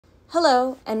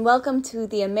Hello, and welcome to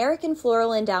the American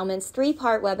Floral Endowment's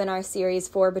three-part webinar series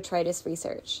for Botrytis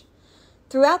Research.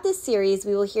 Throughout this series,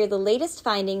 we will hear the latest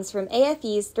findings from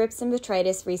AFE's Thrips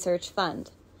Botrytis Research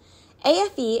Fund.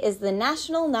 AFE is the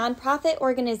national nonprofit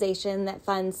organization that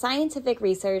funds scientific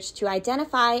research to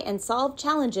identify and solve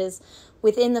challenges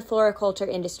within the floriculture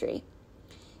industry.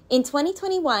 In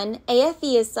 2021,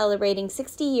 AFE is celebrating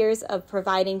 60 years of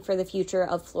providing for the future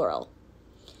of floral.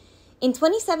 In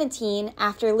 2017,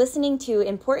 after listening to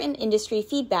important industry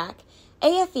feedback,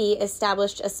 AFE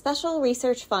established a special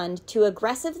research fund to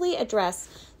aggressively address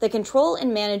the control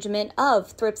and management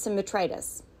of thrips and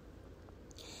botrytis.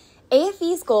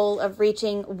 AFE's goal of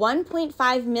reaching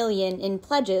 1.5 million in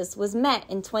pledges was met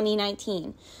in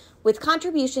 2019, with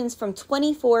contributions from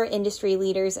 24 industry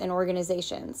leaders and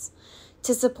organizations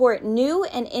to support new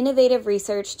and innovative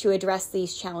research to address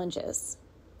these challenges.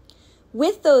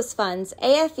 With those funds,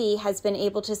 AFE has been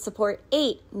able to support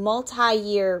 8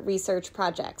 multi-year research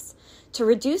projects to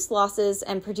reduce losses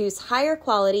and produce higher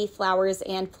quality flowers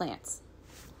and plants.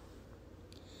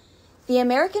 The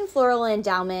American Floral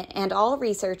Endowment and all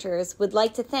researchers would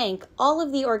like to thank all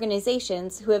of the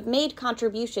organizations who have made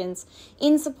contributions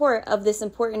in support of this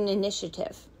important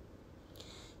initiative.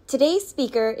 Today's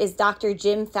speaker is Dr.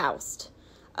 Jim Faust,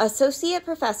 Associate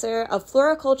Professor of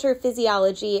Floriculture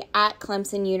Physiology at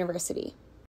Clemson University.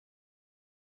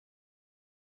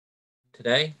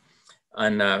 Today,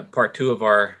 on part 2 of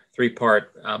our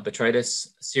 3-part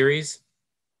Botrytis series.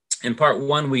 In part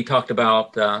 1, we talked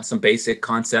about some basic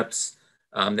concepts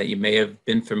that you may have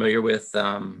been familiar with. We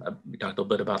talked a little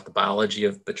bit about the biology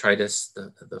of Botrytis,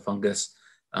 the fungus,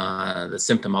 the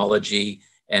symptomology,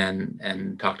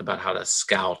 and talked about how to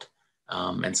scout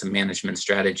and some management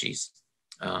strategies.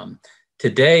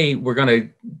 Today, we're going to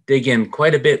dig in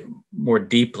quite a bit more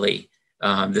deeply.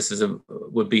 This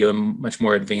would be a much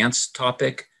more advanced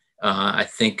topic. I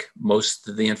think most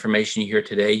of the information you hear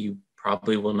today, you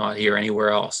probably will not hear anywhere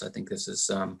else. I think this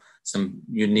is some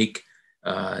unique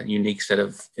set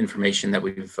of information that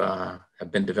we've have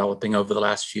been developing over the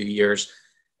last few years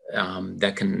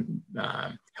that can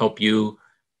help you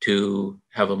to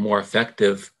have a more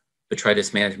effective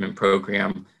botrytis management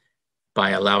program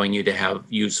by allowing you to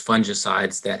use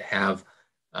fungicides that have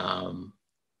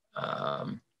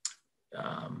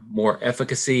more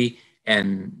efficacy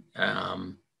and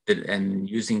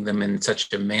using them in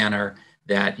such a manner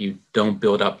that you don't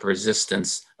build up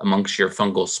resistance amongst your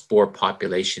fungal spore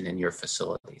population in your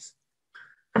facilities.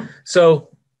 So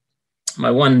my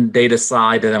one data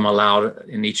slide that I'm allowed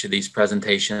in each of these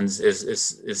presentations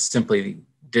is simply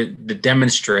to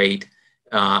demonstrate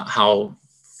how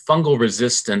fungal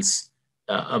resistance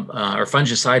or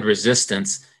fungicide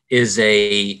resistance is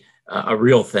a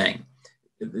real thing.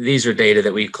 These are data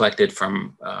that we collected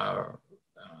from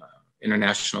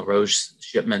international rose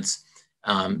shipments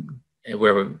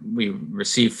where we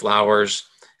receive flowers,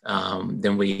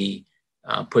 then we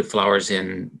put flowers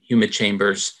in humid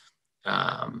chambers,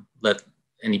 let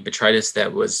any botrytis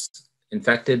that was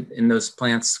infected in those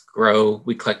plants grow.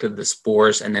 We collected the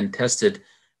spores and then tested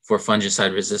for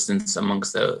fungicide resistance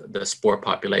amongst the spore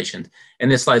population. And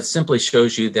this slide simply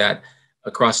shows you that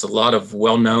across a lot of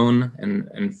well-known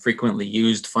and frequently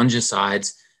used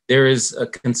fungicides, there is a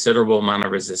considerable amount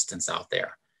of resistance out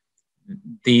there.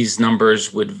 These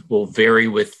numbers will vary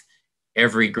with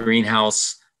every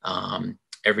greenhouse,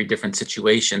 every different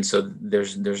situation. So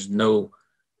there's no,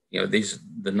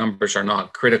 the numbers are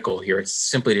not critical here. It's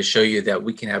simply to show you that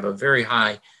we can have a very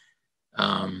high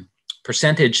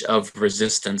percentage of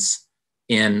resistance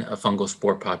in a fungal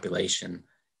spore population.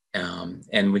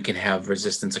 And we can have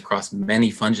resistance across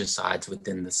many fungicides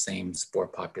within the same spore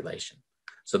population.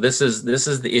 So this is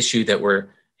the issue that we're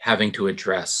having to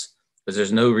address, because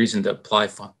there's no reason to apply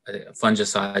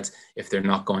fungicides if they're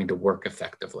not going to work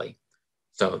effectively.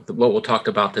 So what we'll talk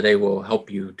about today will help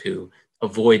you to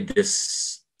avoid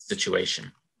this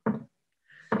situation.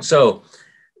 So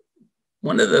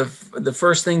one of the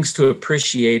first things to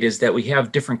appreciate is that we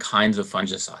have different kinds of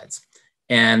fungicides,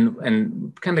 and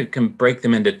kind of can break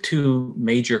them into 2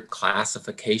 major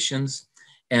classifications.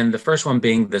 And the first one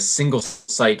being the single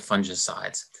site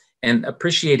fungicides, and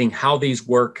appreciating how these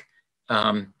work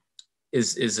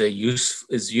is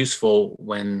useful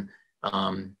when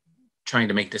trying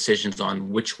to make decisions on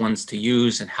which ones to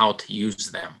use and how to use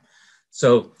them.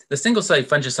 So the single site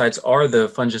fungicides are the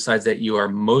fungicides that you are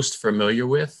most familiar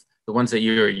with, the ones that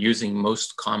you are using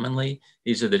most commonly.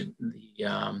 These are the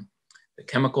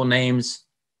chemical names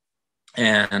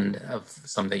and of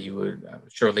some that you would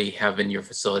surely have in your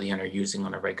facility and are using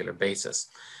on a regular basis.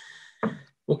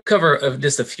 We'll cover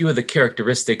just a few of the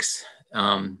characteristics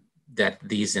that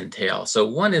these entail. So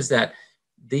one is that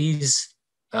these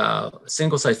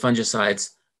single-site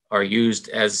fungicides are used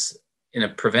as in a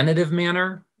preventative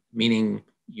manner, meaning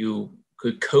you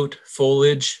could coat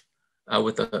foliage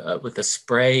with a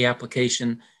spray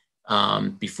application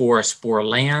before a spore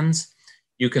lands.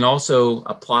 You can also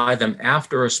apply them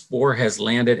after a spore has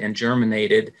landed and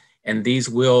germinated, and these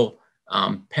will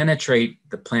penetrate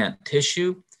the plant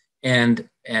tissue and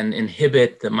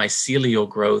inhibit the mycelial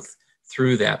growth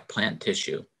through that plant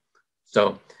tissue.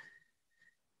 So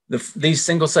these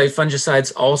single-site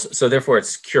fungicides also, so therefore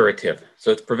it's curative.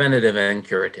 So it's preventative and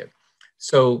curative.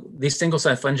 So these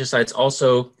single-site fungicides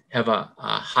also have a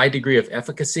high degree of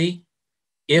efficacy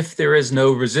if there is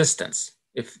no resistance.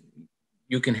 If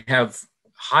you can have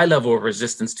high level of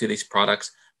resistance to these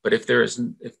products, but if there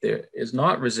is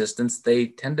not resistance, they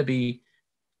tend to be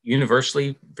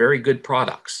universally very good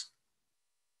products.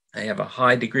 They have a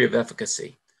high degree of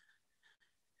efficacy.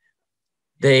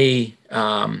 They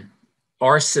are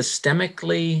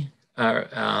systemically, they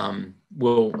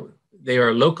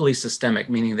are locally systemic,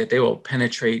 meaning that they will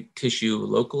penetrate tissue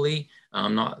locally,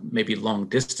 not maybe long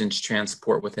distance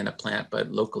transport within a plant,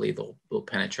 but locally they'll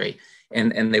penetrate.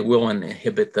 And they will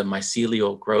inhibit the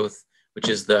mycelial growth, which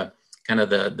is the kind of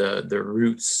the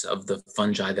roots of the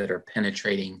fungi that are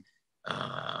penetrating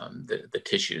the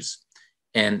tissues.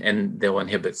 And they'll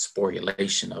inhibit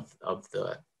sporulation of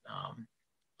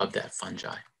that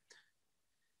fungi.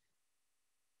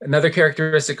 Another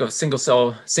characteristic of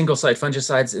single-site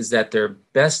fungicides is that their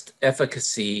best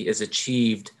efficacy is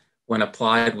achieved when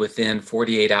applied within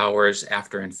 48 hours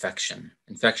after infection.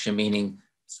 Infection meaning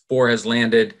spore has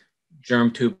landed,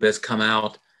 germ tube has come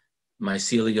out,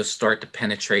 mycelia start to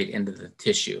penetrate into the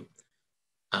tissue.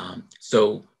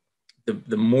 So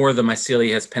the more the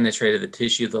mycelia has penetrated the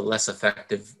tissue, the less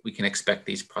effective we can expect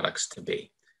these products to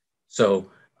be. So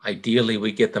ideally,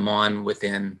 we get them on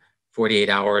within 48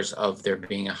 hours of there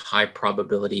being a high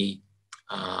probability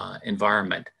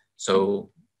environment. So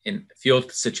in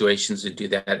field situations to do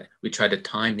that, we try to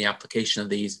time the application of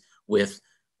these with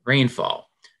rainfall,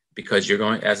 because you're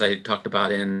going, as I talked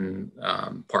about in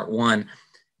part one,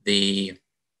 the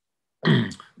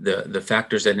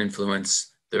factors that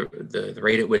influence the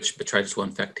rate at which botrytis will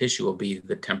infect tissue will be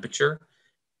the temperature.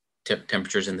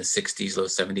 Temperatures in the 60s, low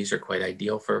 70s are quite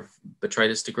ideal for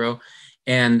botrytis to grow,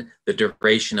 and the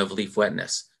duration of leaf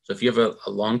wetness. So if you have a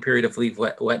long period of leaf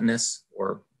wetness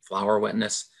or flower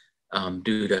wetness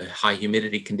due to high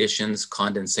humidity conditions,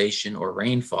 condensation, or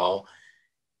rainfall,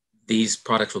 these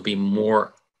products will be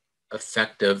more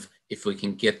effective if we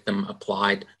can get them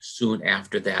applied soon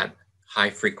after that high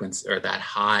frequency or that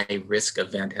high risk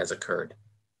event has occurred.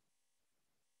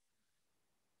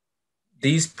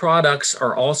 These products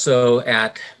are also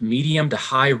at medium to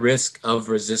high risk of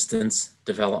resistance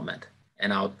development.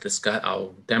 And I'll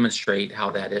demonstrate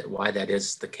why that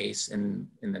is the case in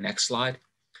the next slide.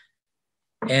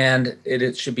 And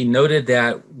it should be noted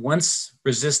that once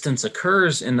resistance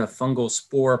occurs in the fungal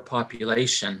spore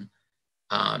population,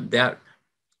 that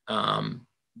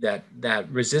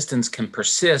resistance can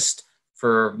persist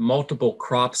for multiple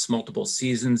crops, multiple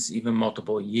seasons, even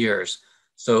multiple years.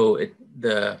 So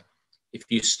if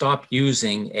you stop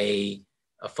using a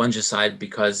fungicide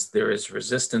because there is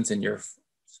resistance in your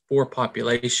spore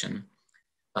population,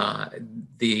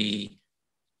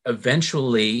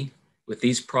 eventually with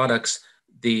these products,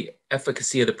 the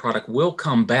efficacy of the product will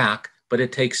come back, but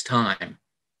it takes time,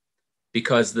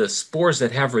 because the spores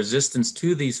that have resistance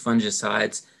to these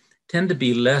fungicides tend to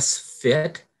be less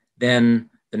fit than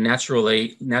the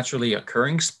naturally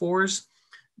occurring spores.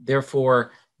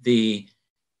 Therefore,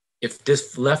 if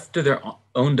just left to their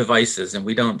own devices and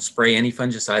we don't spray any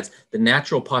fungicides, the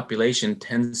natural population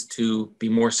tends to be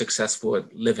more successful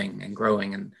at living and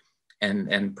growing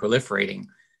and proliferating.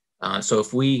 So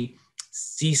if we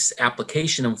cease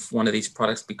application of one of these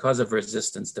products because of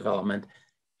resistance development,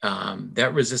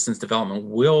 that resistance development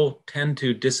will tend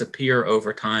to disappear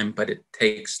over time, but it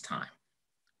takes time.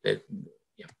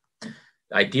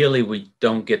 Ideally, we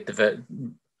don't get the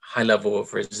high level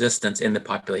of resistance in the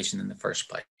population in the first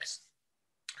place.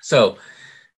 So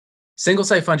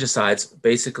single-site fungicides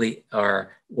basically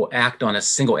will act on a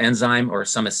single enzyme or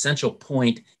some essential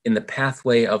point in the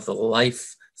pathway of the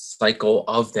life cycle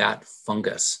of that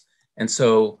fungus. And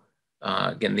so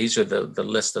again, these are the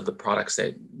list of the products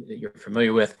that you're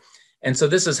familiar with. And so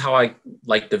this is how I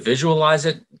like to visualize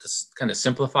it, to kind of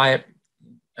simplify it.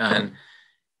 And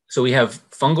so we have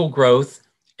fungal growth,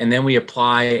 and then we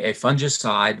apply a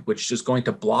fungicide, which is going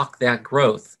to block that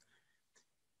growth.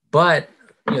 But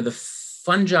the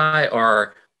fungi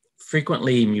are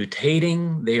frequently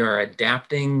mutating, they are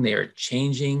adapting, they are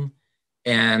changing,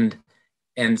 and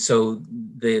and so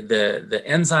the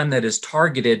enzyme that is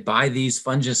targeted by these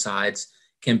fungicides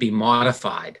can be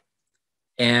modified.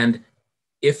 And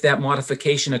if that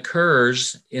modification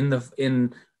occurs in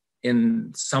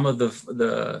some of the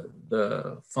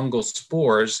fungal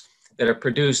spores that are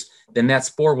produced, then that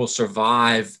spore will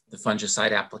survive the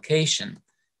fungicide application.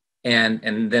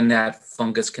 And then that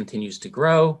fungus continues to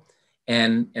grow,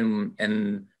 and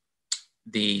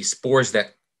the spores that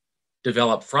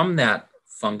develop from that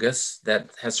fungus that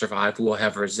has survived will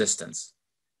have resistance,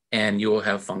 and you will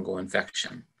have fungal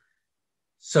infection.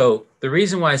 So the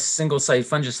reason why single-site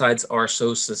fungicides are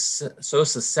so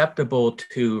susceptible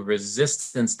to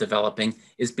resistance developing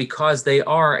is because they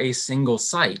are a single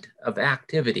site of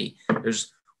activity.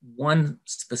 There's one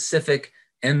specific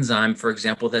enzyme, for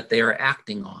example, that they are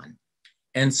acting on.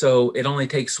 And so it only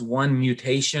takes one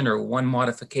mutation or one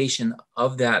modification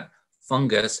of that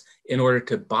fungus in order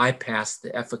to bypass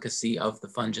the efficacy of the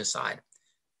fungicide.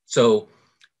 So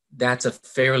that's a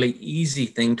fairly easy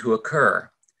thing to occur.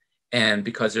 And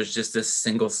because there's just this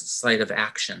single site of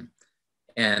action.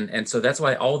 And so that's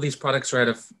why all these products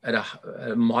are at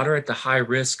a moderate to high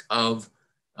risk of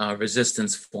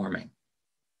resistance forming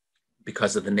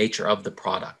because of the nature of the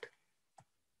product.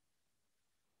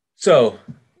 So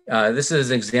this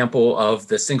is an example of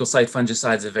the single site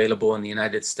fungicides available in the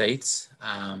United States.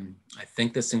 I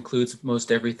think this includes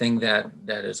most everything that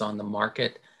is on the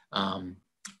market.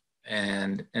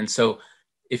 And so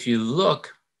if you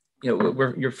look,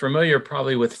 you're familiar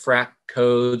probably with FRAC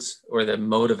codes or the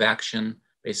mode of action.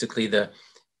 Basically,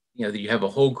 you have a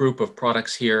whole group of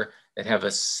products here that have a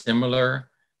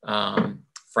similar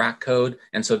FRAC code.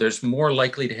 And so there's more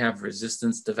likely to have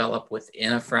resistance develop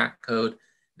within a FRAC code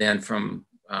than from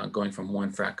going from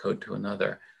one FRAC code to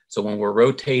another. So when we're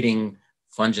rotating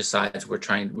fungicides,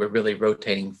 we're really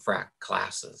rotating FRAC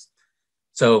classes.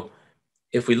 So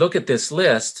if we look at this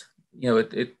list,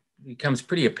 it becomes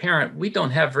pretty apparent we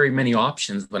don't have very many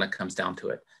options when it comes down to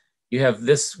it. You have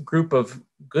this group of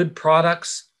good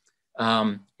products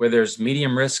where there's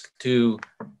medium risk to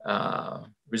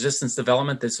resistance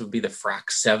development. This would be the FRAC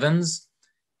 7s.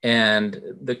 And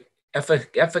the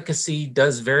efficacy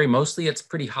does vary. Mostly it's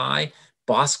pretty high.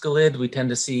 Boscalid, we tend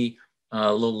to see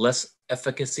a little less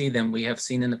efficacy than we have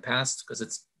seen in the past because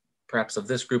it's perhaps of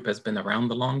this group has been around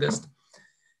the longest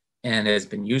and has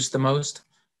been used the most.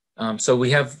 So we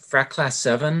have FRAC class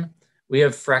 7, we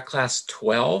have FRAC class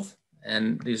 12,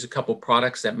 and these are a couple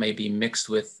products that may be mixed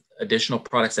with additional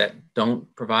products that don't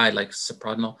provide, like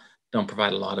Cyprodinol, don't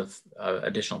provide a lot of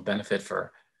additional benefit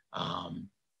for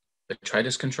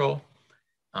botrytis control.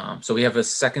 So we have a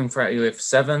second FRAC, we have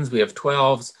 7s, we have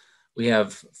 12s, we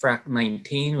have FRAC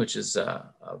 19, which is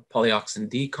polyoxin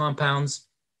D compounds.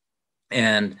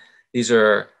 And these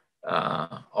are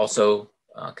also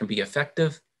can be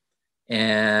effective.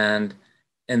 And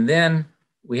then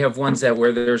we have ones that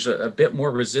where there's a bit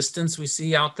more resistance we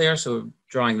see out there. So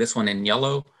drawing this one in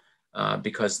yellow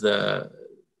because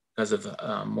of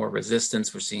more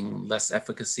resistance, we're seeing less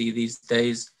efficacy these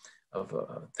days of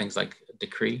things like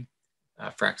Decree,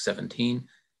 FRAC 17.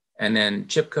 And then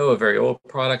Chipco, a very old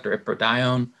product, or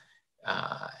Iprodione,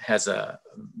 has a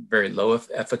very low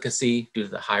efficacy due to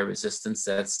the high resistance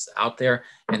that's out there.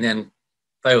 And then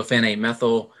thiophanate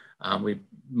methyl, we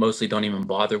mostly don't even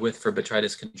bother with for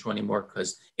botrytis control anymore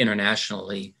because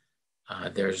internationally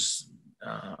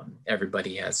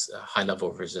everybody has a high level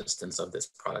of resistance of this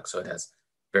product, so it has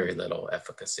very little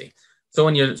efficacy. So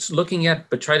when you're looking at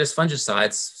botrytis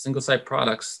fungicides, single site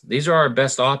products, these are our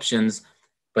best options,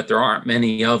 but there aren't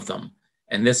many of them.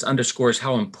 And this underscores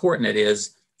how important it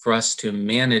is for us to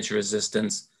manage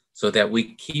resistance so that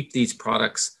we keep these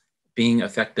products being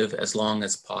effective as long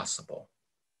as possible.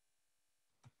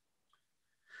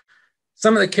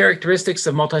 Some of the characteristics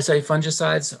of multi-site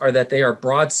fungicides are that they are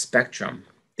broad spectrum.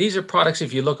 These are products,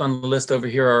 if you look on the list over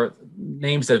here, are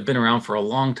names that have been around for a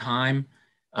long time.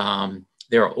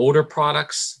 There are older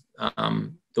products.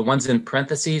 The ones in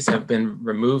parentheses have been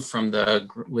removed from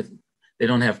they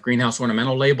don't have greenhouse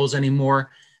ornamental labels anymore.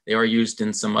 They are used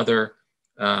in some other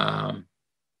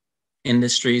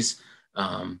industries,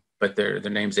 but they're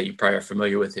names that you probably are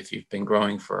familiar with if you've been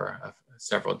growing for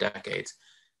several decades.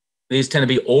 These tend to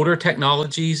be older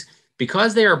technologies.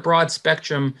 Because they are broad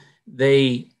spectrum,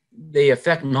 they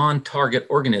affect non-target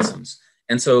organisms.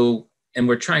 And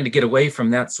we're trying to get away from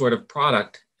that sort of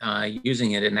product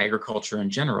using it in agriculture in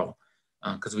general,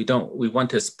 because we want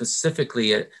to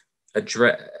specifically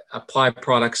apply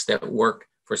products that work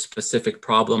for specific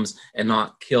problems and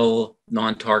not kill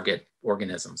non-target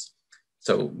organisms.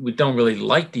 So we don't really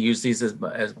like to use these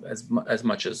as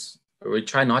much as we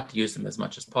try not to use them as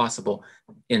much as possible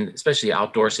in especially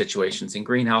outdoor situations. In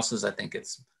greenhouses, I think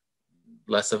it's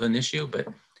less of an issue, but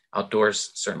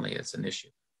outdoors certainly is an issue.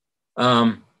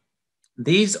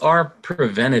 These are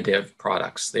preventative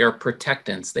products. They are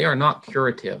protectants. They are not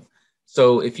curative.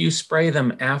 So if you spray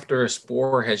them after a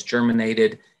spore has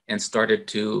germinated and started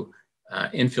to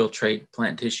infiltrate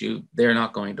plant tissue, they're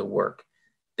not going to work.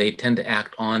 They tend to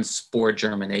act on spore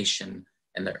germination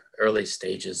in the early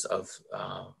stages of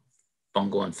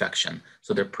fungal infection.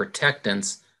 So they're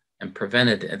protectants and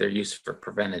preventative. They're used for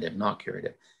preventative, not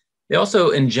curative. They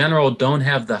also, in general, don't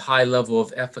have the high level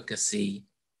of efficacy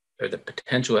or the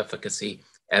potential efficacy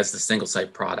as the single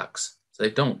site products. So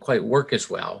they don't quite work as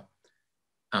well.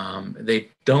 They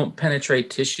don't penetrate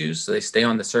tissues, so they stay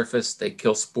on the surface. They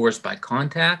kill spores by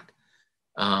contact,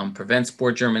 prevent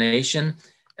spore germination.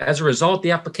 As a result,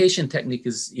 the application technique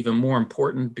is even more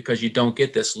important because you don't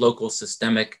get this local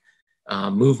systemic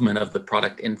movement of the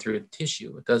product in through the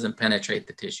tissue. It doesn't penetrate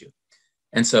the tissue.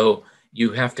 And so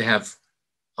you have to have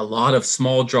a lot of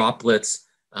small droplets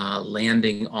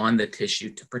landing on the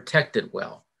tissue to protect it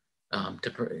well,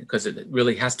 because it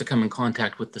really has to come in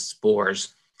contact with the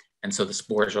spores. And so the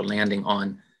spores are landing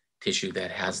on tissue that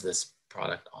has this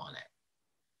product on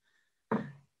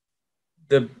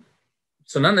it.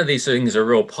 So none of these things are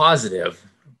real positive,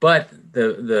 but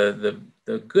the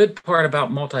good part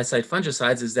about multi-site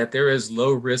fungicides is that there is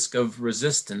low risk of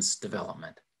resistance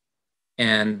development.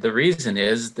 And the reason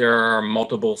is there are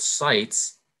multiple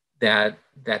sites that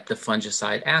the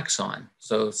fungicide acts on.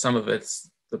 So some of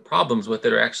the problems with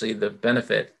it are actually the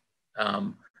benefit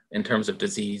in terms of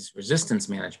disease resistance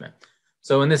management.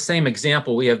 So in this same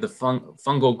example, we have the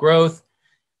fungal growth.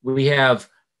 We have,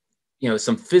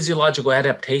 some physiological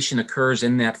adaptation occurs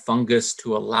in that fungus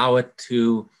to allow it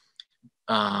to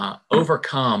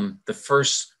overcome the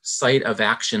first site of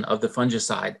action of the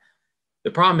fungicide.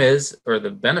 The problem is, or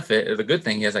the benefit, or the good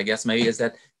thing is, I guess maybe, is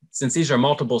that since these are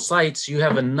multiple sites, you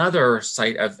have another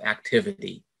site of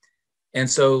activity. And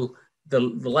so the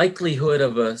likelihood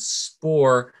of a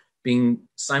spore being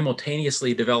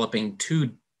simultaneously developing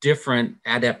two different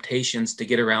adaptations to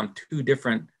get around two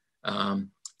different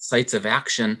sites of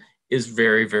action is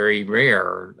very, very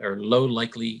rare, or low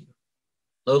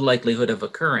likelihood of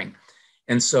occurring.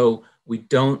 And so we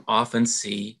don't often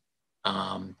see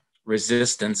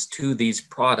resistance to these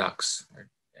products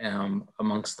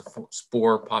amongst the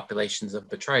spore populations of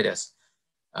botrytis.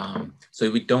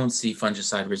 So we don't see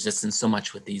fungicide resistance so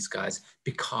much with these guys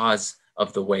because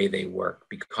of the way they work,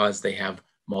 because they have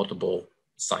multiple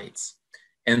sites.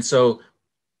 And so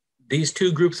these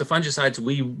two groups of fungicides,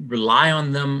 we rely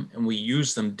on them and we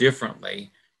use them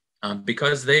differently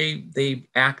because they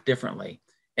act differently.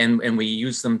 And we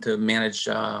use them to manage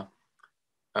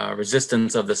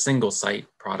resistance of the single site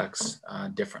products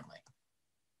differently.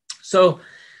 So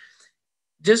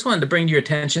just wanted to bring to your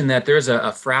attention that there's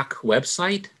a FRAC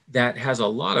website that has a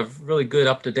lot of really good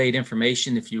up-to-date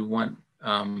information if you want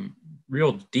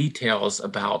real details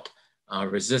about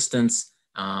resistance,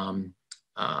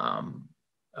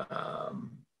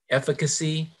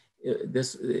 efficacy.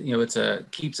 This,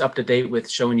 keeps up to date with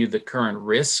showing you the current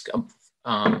risk of,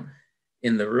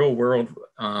 in the real world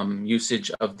usage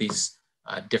of these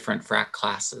different FRAC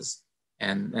classes.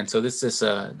 And so this is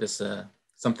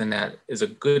something that is a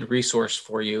good resource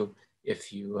for you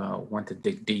if you want to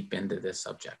dig deep into this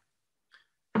subject.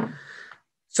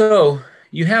 So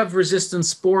you have resistant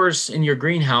spores in your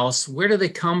greenhouse. Where do they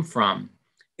come from?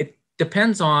 It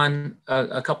depends on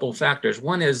a couple of factors.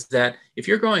 One is that if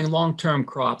you're growing long-term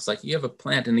crops, like you have a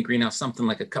plant in the greenhouse, something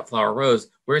like a cut flower rose,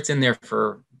 where it's in there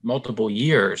for multiple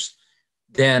years,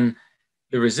 then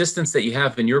the resistance that you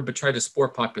have in your botrytis spore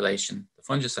population, the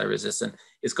fungicide resistant,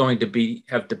 is going to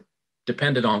have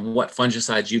depended on what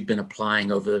fungicides you've been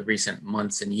applying over the recent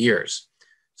months and years.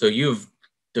 So you've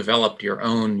developed your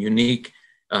own unique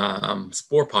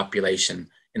spore population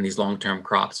in these long-term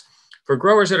crops. For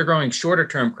growers that are growing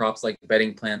shorter-term crops like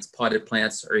bedding plants, potted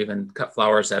plants, or even cut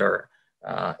flowers that are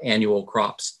annual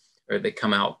crops, or they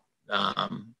come out,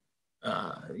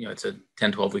 it's a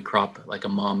 10, 12-week crop like a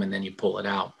mum, and then you pull it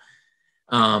out.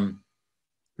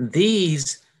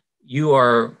 These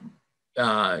you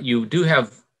do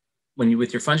have,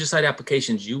 with your fungicide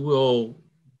applications, you will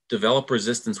develop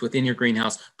resistance within your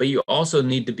greenhouse, but you also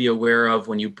need to be aware of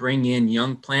when you bring in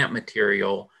young plant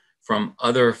material from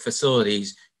other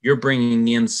facilities, you're bringing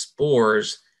in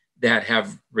spores that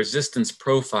have resistance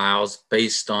profiles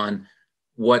based on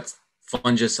what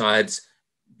fungicides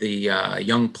the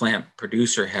young plant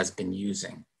producer has been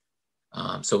using.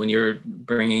 So when you're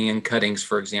bringing in cuttings,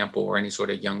 for example, or any sort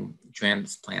of young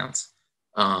transplants,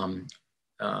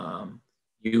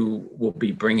 you will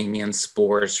be bringing in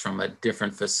spores from a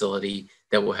different facility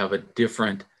that will have a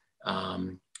different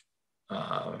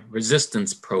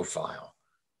resistance profile.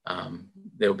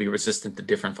 They'll be resistant to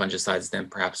different fungicides than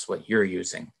perhaps what you're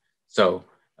using. So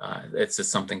it's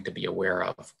just something to be aware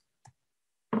of.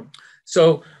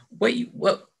 So what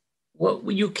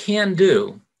you can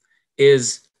do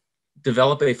is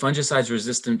develop a fungicides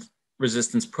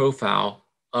resistance profile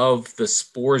of the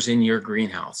spores in your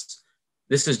greenhouse.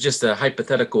 This is just a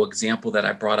hypothetical example that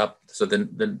I brought up. So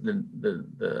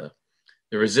the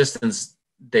resistance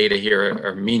data here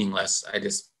are meaningless. I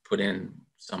just put in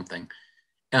something.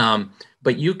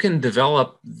 But you can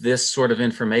develop this sort of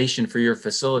information for your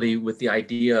facility with the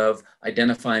idea of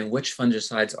identifying which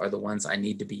fungicides are the ones I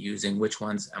need to be using, which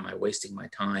ones am I wasting my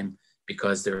time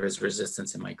because there is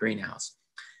resistance in my greenhouse.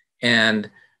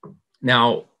 And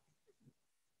now,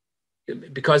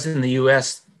 because in the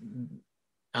US,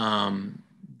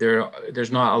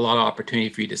 there's not a lot of opportunity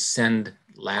for you to send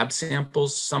lab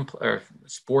samples, or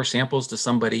spore samples to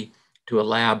somebody, to a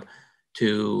lab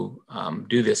to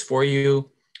do this for you.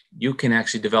 You can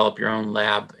actually develop your own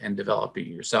lab and develop it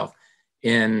yourself.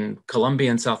 In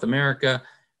Colombia and South America,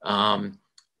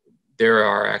 there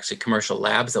are actually commercial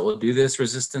labs that will do this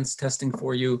resistance testing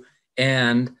for you.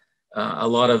 And a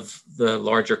lot of the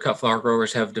larger cut flower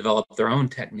growers have developed their own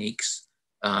techniques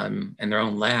and their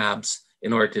own labs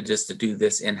in order to do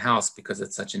this in-house, because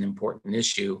it's such an important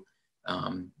issue.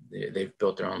 They've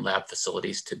built their own lab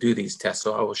facilities to do these tests.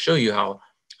 So I will show you how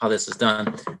this is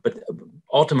done. But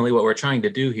ultimately what we're trying to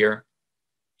do here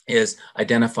is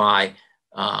identify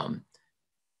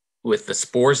with the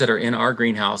spores that are in our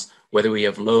greenhouse, whether we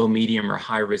have low, medium, or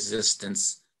high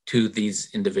resistance to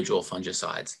these individual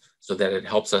fungicides, so that it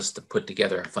helps us to put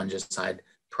together a fungicide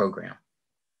program.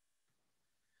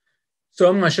 So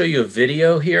I'm going to show you a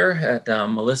video here that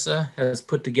Melissa has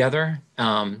put together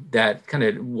that kind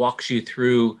of walks you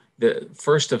through the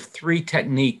first of 3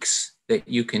 techniques that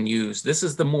you can use. This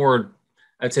is the more,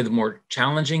 I'd say the more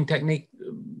challenging technique,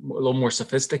 a little more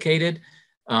sophisticated.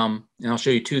 And I'll show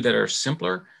you 2 that are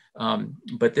simpler.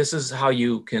 But this is how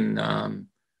you can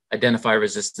identify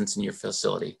resistance in your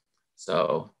facility.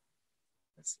 So,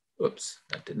 oops,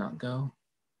 that did not go.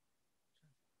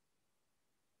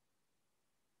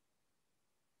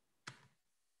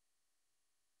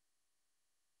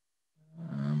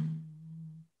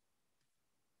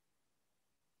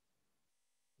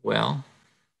 Well,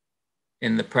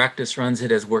 in the practice runs,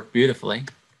 it has worked beautifully.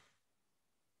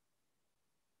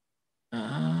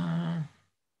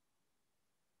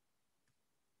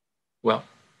 Well,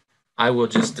 I will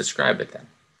just describe it then.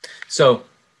 So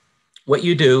what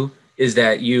you do is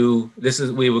that this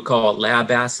is, we would call a lab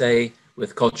assay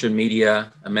with cultured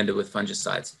media amended with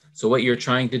fungicides. So what you're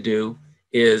trying to do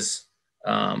is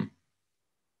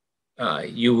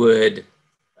you would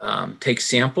take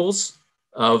samples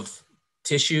of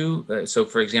tissue. So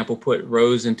for example, put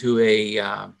rows into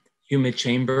a humid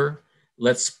chamber,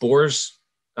 let spores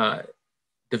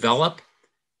develop,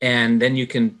 and then you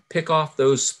can pick off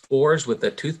those spores with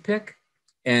a toothpick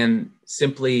and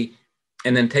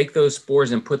then take those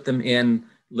spores and put them in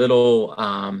little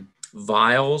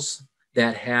vials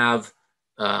that have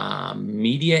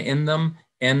media in them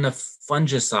and the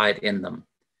fungicide in them.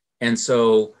 And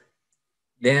so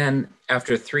then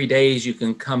after 3 days, you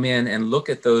can come in and look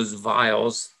at those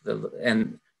vials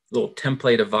and little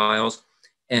template of vials,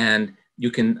 and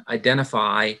you can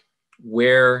identify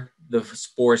where the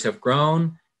spores have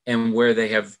grown and where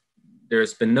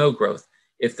there's been no growth.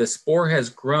 If the spore has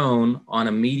grown on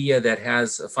a media that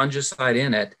has a fungicide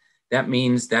in it, that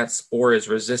means that spore is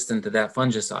resistant to that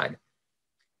fungicide.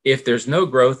 If there's no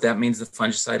growth, that means the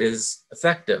fungicide is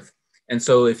effective. And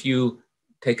so if you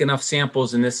take enough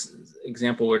samples, in this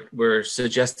example, we're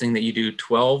suggesting that you do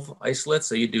 12 isolates.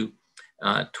 So you do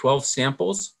 12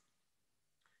 samples,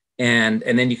 and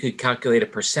then you could calculate a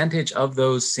percentage of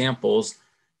those samples,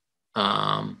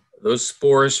 those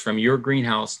spores from your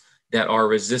greenhouse that are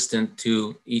resistant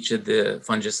to each of the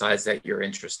fungicides that you're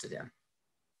interested in.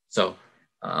 So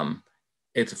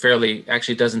it's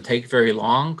actually doesn't take very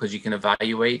long, because you can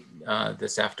evaluate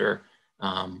this after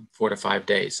 4 to 5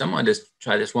 days. So I'm gonna just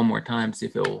try this one more time, see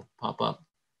if it will pop up.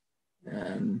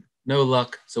 And no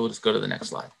luck, so we'll just go to the next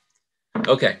slide.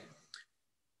 Okay.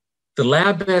 The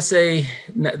lab assay,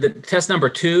 the test number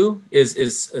 2 is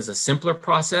a simpler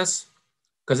process,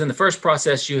 because in the first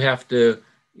process you have to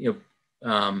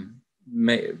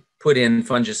put in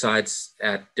fungicides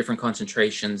at different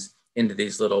concentrations into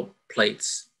these little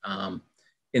plates.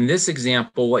 In this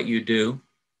example, what you do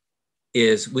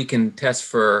is we can test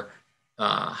for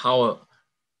how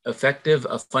effective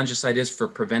a fungicide is for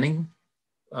preventing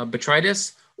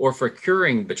botrytis or for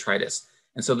curing botrytis.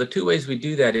 And so the two ways we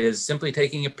do that is simply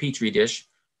taking a Petri dish,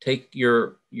 take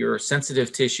your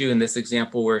sensitive tissue. In this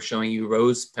example, we're showing you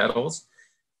rose petals,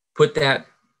 put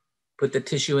the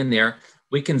tissue in there.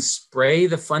 We can spray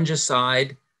the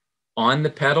fungicide on the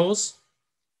petals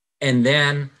and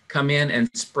then come in and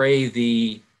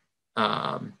spray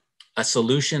a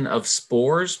solution of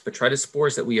spores, botrytis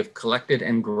spores that we have collected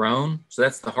and grown. So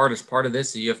that's the hardest part of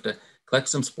this. You have to collect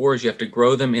some spores, you have to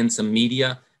grow them in some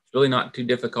media. It's really not too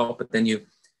difficult, but then you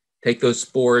take those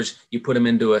spores, you put them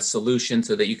into a solution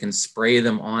so that you can spray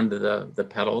them onto the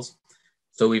petals.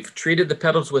 So we've treated the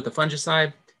petals with a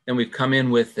fungicide, then we've come in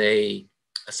with a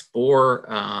spore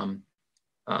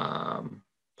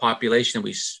population that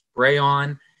we spray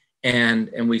on,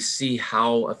 and we see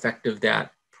how effective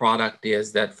that product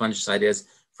is, that fungicide is,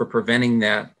 for preventing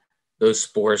those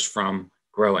spores from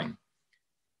growing.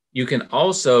 You can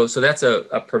also, so that's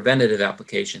a preventative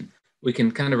application. We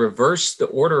can kind of reverse the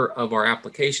order of our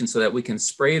application so that we can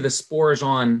spray the spores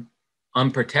on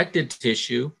unprotected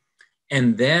tissue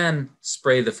and then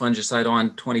spray the fungicide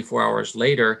on 24 hours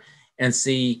later and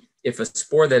see if a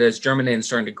spore that has germinated and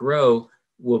starting to grow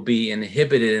will be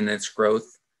inhibited in its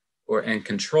growth and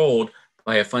controlled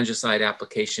by a fungicide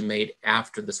application made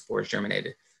after the spores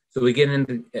germinated. So we get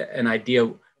into an idea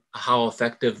of how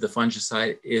effective the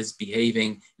fungicide is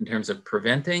behaving in terms of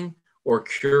preventing or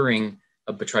curing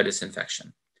a botrytis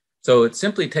infection. So it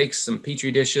simply takes some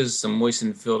Petri dishes, some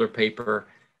moistened filter paper,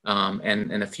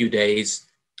 and a few days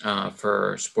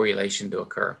for sporulation to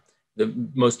occur. The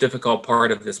most difficult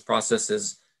part of this process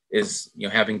is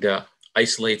having to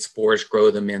isolate spores,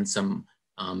 grow them in some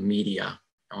media,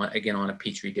 again on a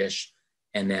Petri dish,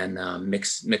 and then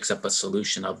mix up a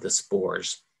solution of the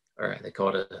spores, or they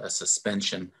call it a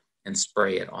suspension, and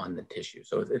spray it on the tissue.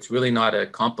 So it's really not a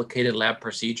complicated lab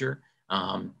procedure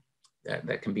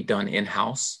that can be done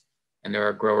in-house. And there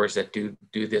are growers that do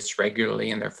this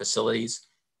regularly in their facilities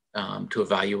to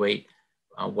evaluate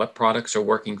what products are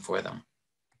working for them.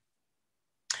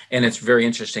 And it's very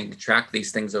interesting to track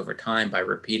these things over time by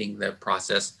repeating the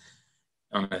process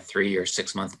on a 3 or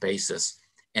 6 month basis.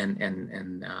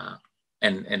 And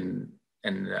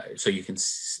so you can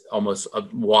almost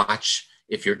watch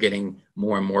if you're getting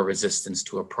more and more resistance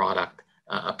to a product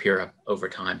appear over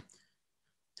time.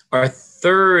 Our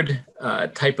third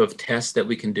type of test that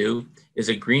we can do is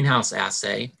a greenhouse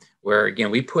assay, where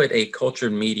again, we put a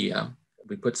cultured media,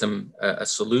 we put a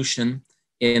solution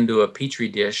into a Petri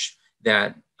dish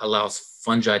that allows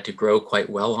fungi to grow quite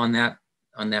well on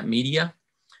that media.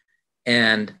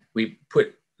 And we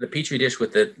put the Petri dish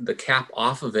with the cap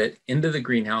off of it into the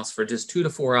greenhouse for just 2 to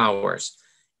 4 hours.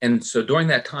 And so during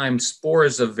that time,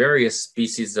 spores of various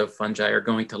species of fungi are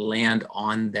going to land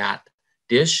on that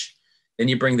dish. Then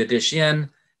you bring the dish in,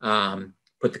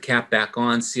 put the cap back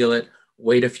on, seal it,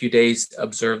 wait a few days,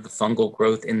 observe the fungal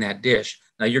growth in that dish.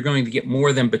 Now you're going to get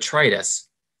more than botrytis,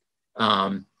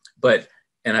 and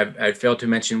I failed to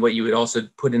mention what you would also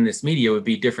put in this media would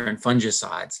be different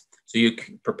fungicides. So you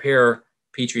prepare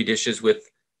Petri dishes with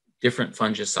different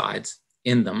fungicides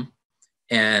in them.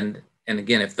 And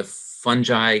again, if the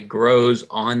fungi grows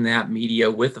on that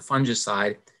media with the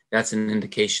fungicide, that's an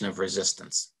indication of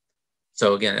resistance.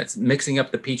 So again, it's mixing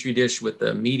up the Petri dish with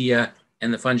the media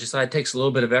and the fungicide. It takes a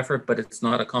little bit of effort, but it's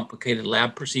not a complicated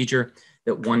lab procedure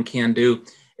that one can do.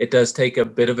 It does take a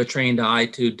bit of a trained eye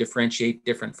to differentiate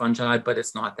different fungi, but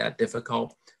it's not that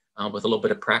difficult. With a little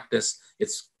bit of practice,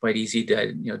 it's quite easy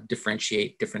to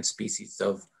differentiate different species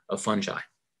of fungi.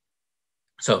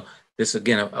 So this,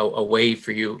 again, a way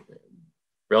for you,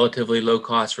 relatively low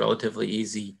cost, relatively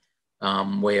easy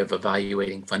way of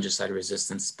evaluating fungicide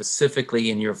resistance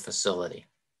specifically in your facility.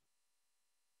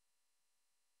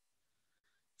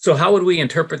 So how would we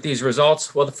interpret these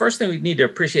results? Well, the first thing we need to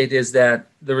appreciate is that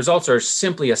the results are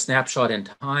simply a snapshot in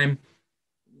time.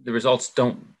 The results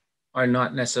are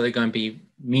not necessarily going to be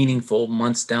meaningful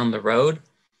months down the road.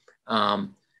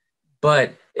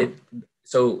 But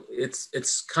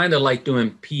it's kind of like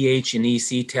doing pH and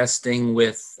EC testing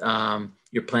with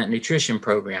your plant nutrition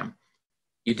program.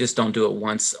 You just don't do it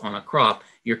once on a crop.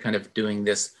 You're kind of doing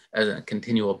this as a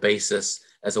continual basis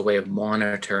as a way of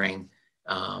monitoring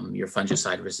your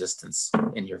fungicide resistance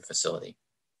in your facility.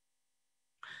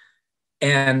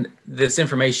 And this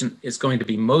information is going to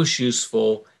be most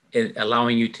useful in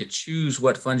allowing you to choose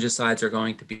what fungicides are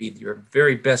going to be your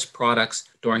very best products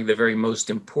during the very most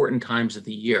important times of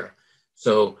the year.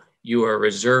 So you are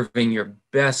reserving your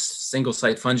best single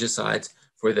site fungicides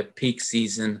for the peak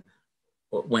season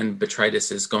when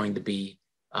botrytis is going to be,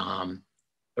 botrytis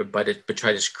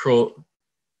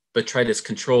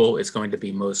control is going to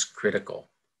be most critical.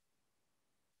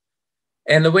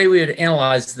 And the way we would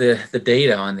analyze the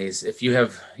data on these, if you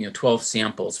have 12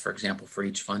 samples, for example, for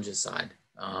each fungicide,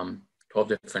 12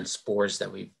 different spores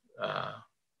that we've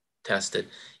tested,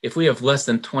 if we have less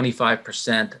than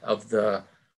 25% of the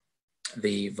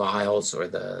vials or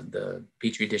the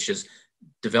petri dishes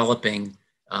developing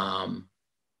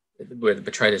where the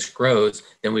botrytis grows,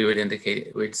 then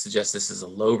we'd suggest this is a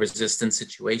low resistance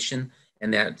situation,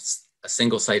 and that a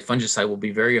single site fungicide will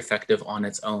be very effective on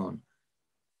its own.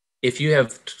 If you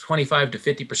have 25 to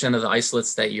 50% of the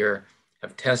isolates that you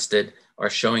have tested are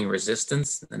showing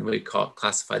resistance, then we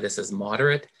classify this as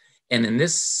moderate. And in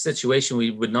this situation,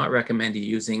 we would not recommend you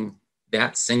using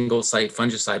that single site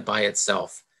fungicide by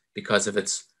itself because of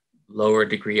its lower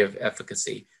degree of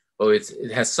efficacy. Well,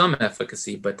 it has some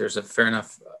efficacy, but there's a fair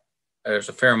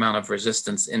amount of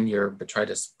resistance in your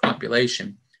botrytis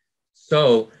population.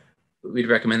 So we'd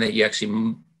recommend that you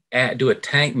actually do a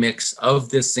tank mix of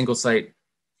this single site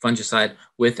fungicide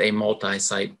with a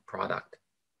multi-site fungicide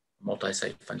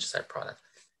product.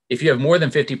 If you have more than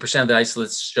 50% of the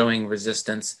isolates showing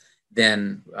resistance,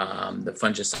 then the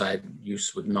fungicide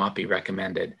use would not be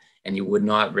recommended, and you would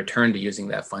not return to using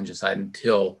that fungicide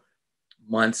until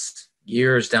months,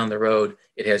 years down the road,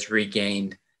 it has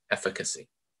regained efficacy.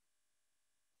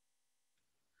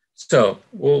 So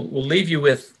we'll leave you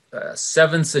with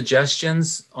 7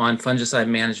 suggestions on fungicide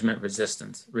management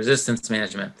resistance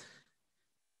management.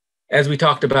 As we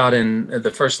talked about in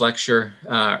the first lecture,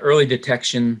 early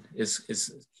detection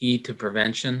is key to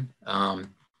prevention.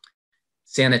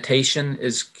 Sanitation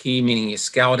is key, meaning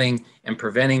scouting and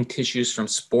preventing tissues from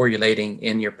sporulating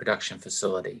in your production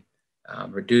facility.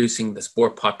 Reducing the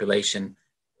spore population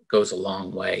goes a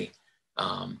long way.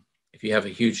 If you have a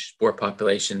huge spore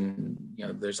population,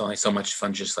 there's only so much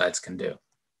fungicides can do.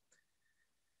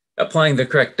 Applying the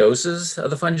correct doses of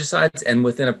the fungicides and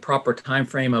within a proper time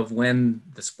frame of when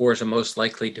the spores are most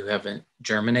likely to have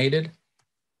germinated.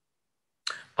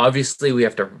 Obviously, we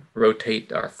have to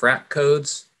rotate our FRAC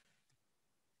codes,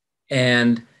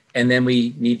 and then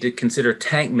we need to consider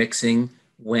tank mixing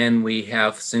when we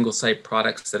have single site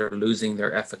products that are losing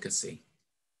their efficacy,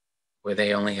 where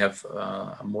they only have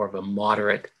more of a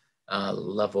moderate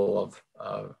level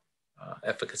of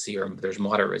efficacy, or there's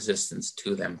moderate resistance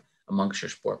to them amongst your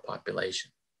spore population.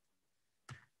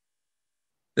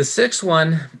 The 6th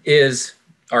one is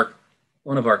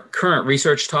one of our current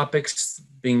research topics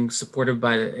being supported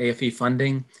by the AFE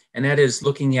funding, and that is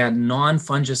looking at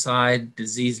non-fungicide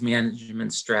disease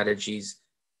management strategies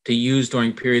to use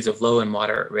during periods of low and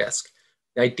moderate risk.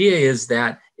 The idea is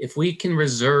that if we can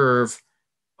reserve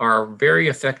our very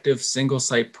effective single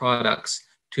site products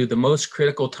to the most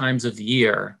critical times of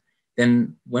year,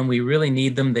 then when we really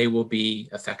need them, they will be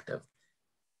effective.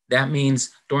 That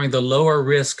means during the lower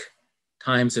risk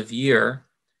times of year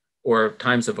or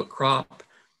times of a crop,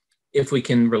 if we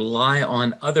can rely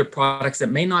on other products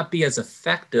that may not be as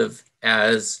effective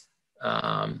as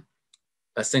a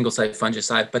single site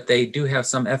fungicide, but they do have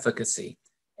some efficacy.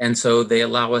 And so they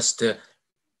allow us to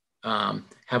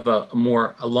have a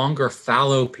longer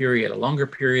fallow period, a longer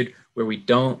period where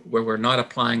we're not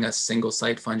applying a single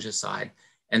site fungicide.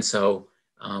 And so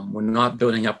we're not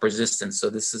building up resistance. So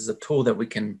this is a tool that we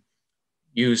can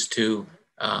use to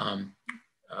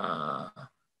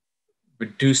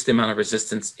reduce the amount of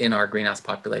resistance in our greenhouse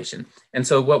population. And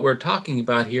so what we're talking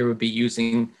about here would be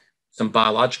using some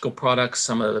biological products,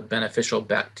 some of the beneficial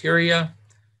bacteria,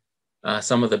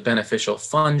 some of the beneficial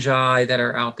fungi that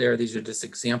are out there. These are just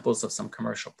examples of some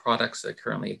commercial products that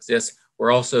currently exist.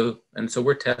 So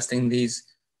we're testing these,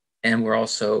 and we're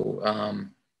also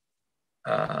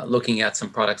looking at some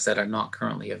products that are not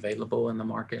currently available in the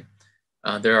market.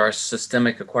 There are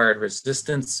systemic acquired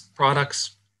resistance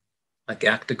products like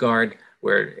Actigard,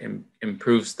 where it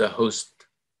improves the host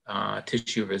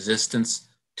tissue resistance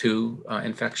to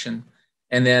infection.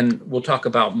 And then we'll talk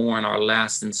about more in our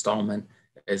last installment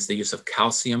is the use of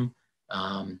calcium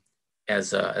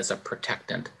as a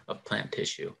protectant of plant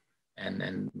tissue.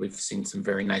 And we've seen some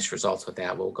very nice results with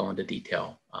that. We'll go into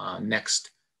detail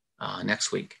next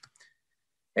week.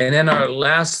 And then our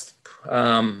last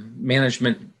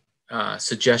management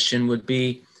suggestion would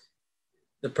be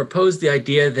the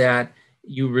idea that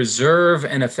you reserve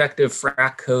an effective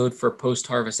FRAC code for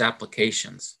post-harvest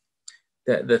applications.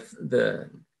 To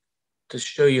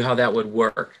show you how that would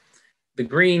work, the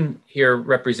green here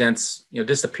represents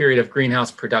just a period of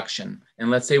greenhouse production.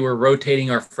 And let's say we're rotating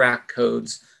our FRAC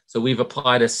codes. So we've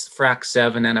applied a FRAC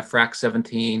 7 and a FRAC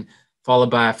 17,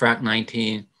 followed by a FRAC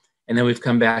 19. And then we've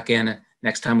come back in.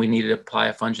 Next time we need to apply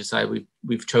a fungicide,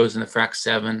 we've chosen a FRAC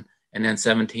 7 and then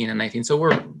 17 and 19. So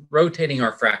we're rotating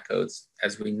our FRAC codes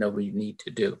as we know we need to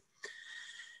do.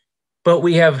 But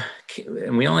we have,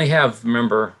 and we only have,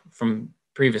 remember from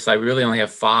previous slide, we really only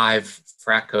have 5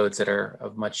 FRAC codes that are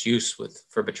of much use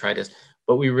for botrytis,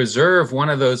 but we reserve one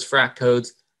of those FRAC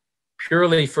codes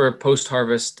purely for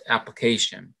post-harvest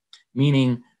application,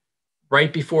 meaning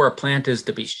right before a plant is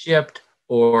to be shipped,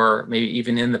 or maybe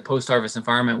even in the post-harvest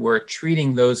environment, we're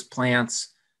treating those plants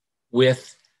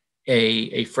with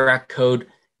a FRAC code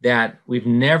that we've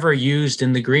never used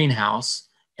in the greenhouse,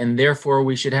 and therefore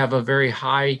we should have a very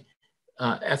high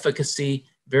efficacy,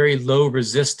 very low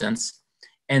resistance.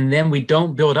 And then we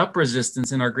don't build up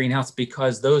resistance in our greenhouse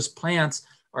because those plants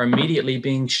are immediately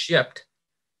being shipped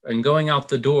and going out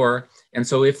the door. And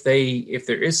so if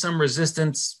there is some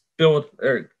resistance build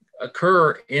or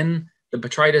occur in the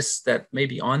botrytis that may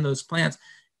be on those plants,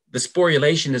 the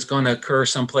sporulation is going to occur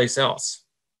someplace else,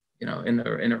 in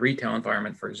a retail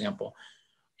environment, for example.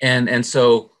 And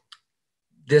so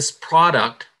this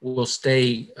product will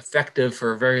stay effective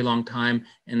for a very long time,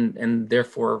 and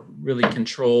therefore really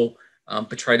control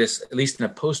botrytis, at least in a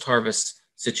post-harvest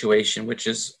situation, which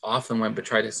is often when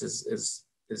botrytis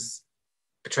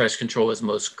botrytis control is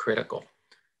most critical.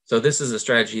 So this is a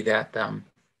strategy that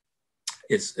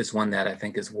is one that I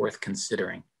think is worth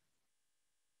considering.